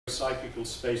psychical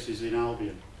spaces in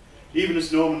Albion. Even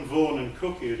as Norman Vaughan and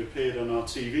Cookie had appeared on our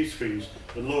TV screens,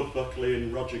 and Lord Buckley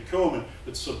and Roger Corman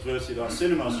had subverted our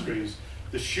cinema screens,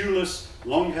 the shoeless,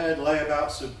 long-haired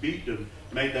layabouts of beatdom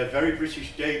made their very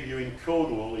British debut in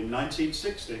Cornwall in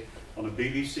 1960 on a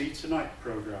BBC Tonight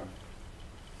programme.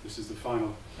 This is the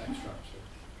final extract.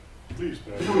 So please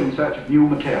bear with me. In search of new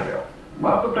material.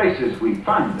 One of the places we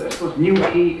found this was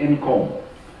Newquay in Cornwall.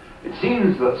 It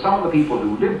seems that some of the people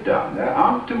who live down there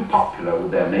aren't too popular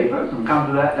with their neighbours, and come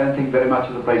to that don't think very much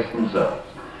of the place themselves.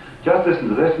 Just listen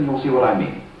to this and you'll see what I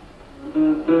mean.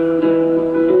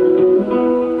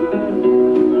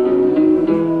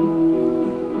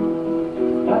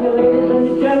 Now, ladies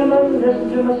and gentlemen, listen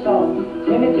to my song.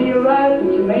 Sing it to you right,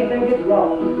 but you may think it's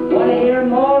wrong. Want to hear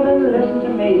more than listen to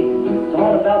me. It's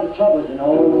all about the troubles in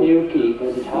old Newquay,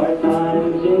 'cause it's hard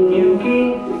times in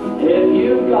Newquay if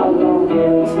you've got long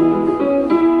hair.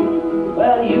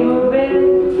 Well, you move in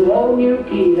to old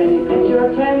Newquay, then you pitch your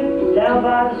tent down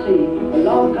by the sea.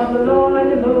 Along come the law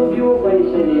and they move you away.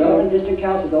 Say the Urban District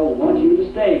Council don't want you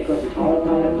to stay, 'cause it's hard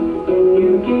times in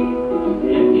Newquay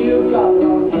if you've got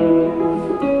long hair.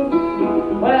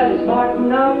 Well, you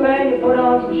smarten up and you put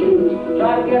on some shoes.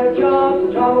 Try to get a job,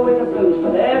 the trouble with the blues.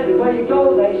 But everywhere you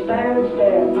go, they stand and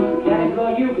stare. Can't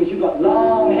employ you because you got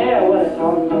long hair. Well, it's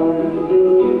hard times in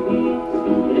Newquay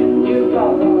if you've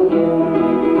got long hair.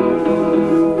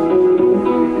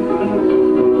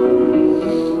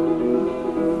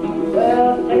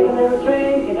 Well, to take a little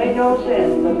drink, it ain't no sin.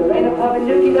 But there ain't a pub in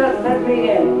Newquay that let me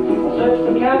in. I'll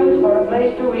search the campus for a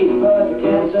place to eat, but I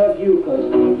can't serve you, 'cause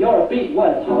you're a beat.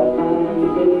 Well, it's hard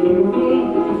times in Newquay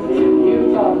if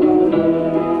you've got long hair.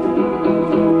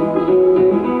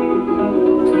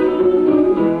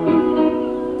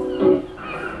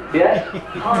 Yes,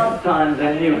 hard times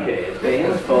in Newquay, it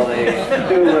seems, for the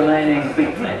two remaining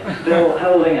beatniks, still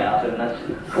holding out in this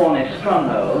Cornish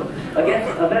stronghold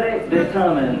against a very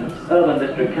determined Urban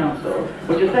District Council,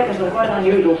 which has taken some quite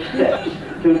unusual steps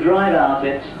to drive out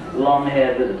its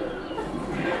long-haired visitors.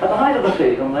 At the height of the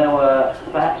season, there were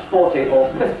perhaps 40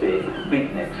 or 50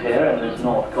 beatniks here in this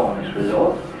North Cornish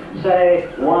resort, say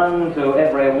 1 to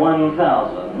every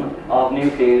 1,000 of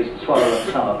Newquay's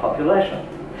swollen summer population.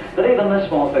 But even this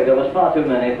small figure was far too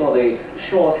many for the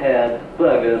short-haired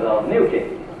burghers of Newquay.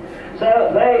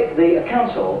 So the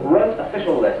council wrote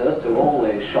official letters to all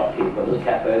the shopkeepers,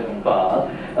 cafes and bars,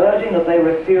 urging that they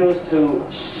refuse to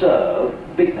serve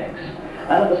beatniks,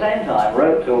 and at the same time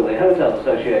wrote to the Hotel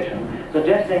Association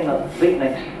suggesting that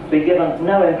beatniks be given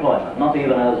no employment, not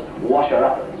even as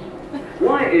washer-uppers.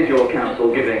 Why is your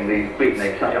council giving these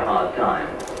beatniks such a hard time?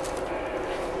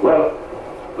 Well,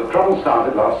 the trouble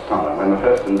started last summer when the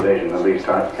first invasion of these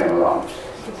types came along.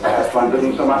 Perhaps one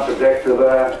didn't so much object to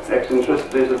their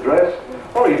eccentricities of dress,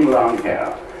 or even long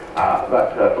hair.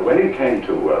 But when it came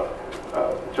to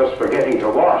just forgetting to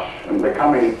wash and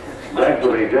becoming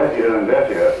gradually dirtier and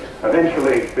dirtier,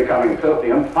 eventually becoming filthy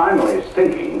and finally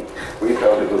stinking, we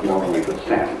felt it was more than we could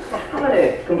stand. How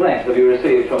many complaints have you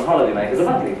received from holidaymakers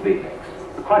about these beatniks?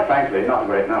 Quite frankly, not a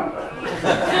great number.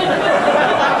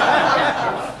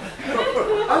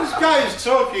 This guy is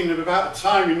talking about a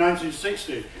time in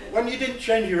 1960 when you didn't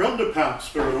change your underpants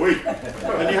for a week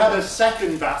and you had a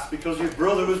second bath because your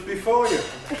brother was before you.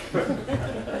 But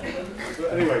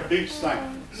anyway, beach stank.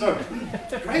 So,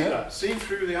 great that, seen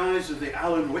through the eyes of the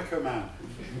Alan Wicker man.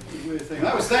 Weird thing.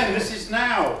 That was then, this is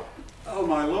now. Oh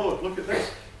my lord, look at this.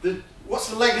 What's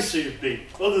the legacy of beat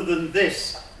other than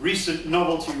this recent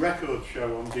novelty record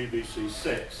show on BBC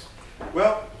 6?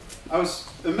 Well, I was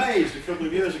amazed a couple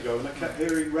of years ago when I kept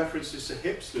hearing references to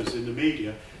hipsters in the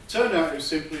media. Turned out it was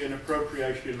simply an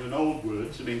appropriation of an old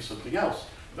word to mean something else,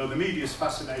 though the media's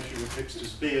fascination with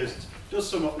hipsters' beards does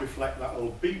somewhat reflect that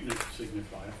old beatnik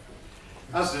signifier.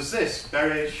 As does this,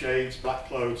 berets, shades, black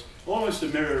clothes, almost a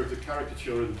mirror of the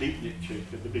caricature of the beatnik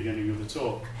chick at the beginning of the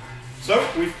talk. So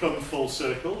we've come full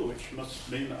circle, which must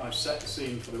mean that I've set the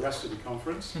scene for the rest of the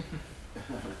conference.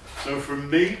 So from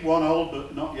me, one old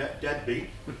but not yet deadbeat,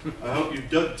 I hope you've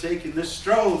dug taking this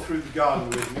stroll through the garden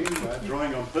with me,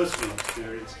 drawing on personal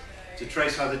experience, to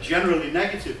trace how the generally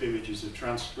negative images of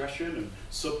transgression and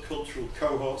subcultural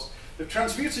cohorts have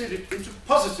transmuted into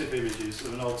positive images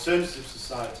of an alternative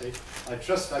society. I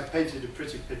trust I've painted a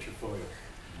pretty picture for you.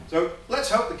 So let's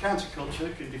hope the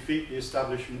counterculture can defeat the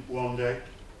establishment one day.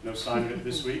 No sign of it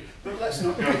this week, but let's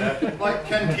not go there. Like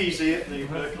Ken Kesey at the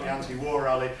Berkeley anti-war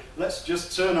rally, let's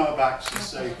just turn our backs and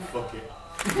say, fuck it.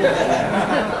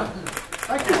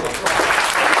 Thank you.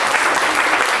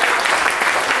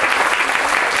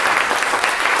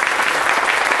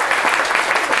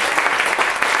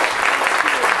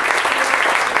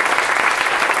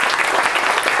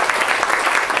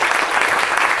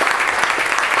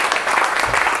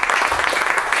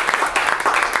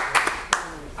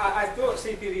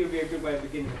 CPD would be a good way of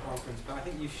beginning the conference, but I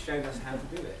think you've shown us how to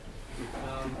do it.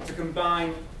 To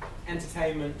combine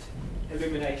entertainment,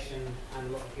 illumination, and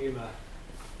a lot of humour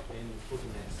in 40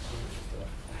 minutes.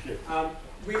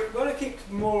 We want to keep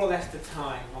more or less the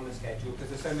time on the schedule because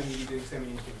there's so many of you doing so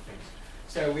many different things.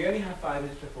 So we only have 5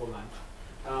 minutes before lunch.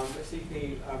 The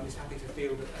CP is happy to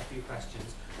field a few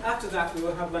questions. After that, we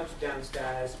will have lunch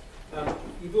downstairs.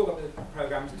 You've all got the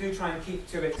programmes. Do try and keep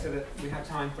to it so that we have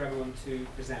time for everyone to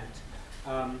present.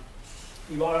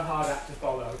 You are a hard act to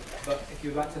follow, but if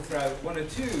you'd like to throw 1 or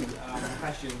 2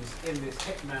 questions in this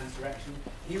hitman's direction,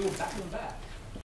 he will back them back.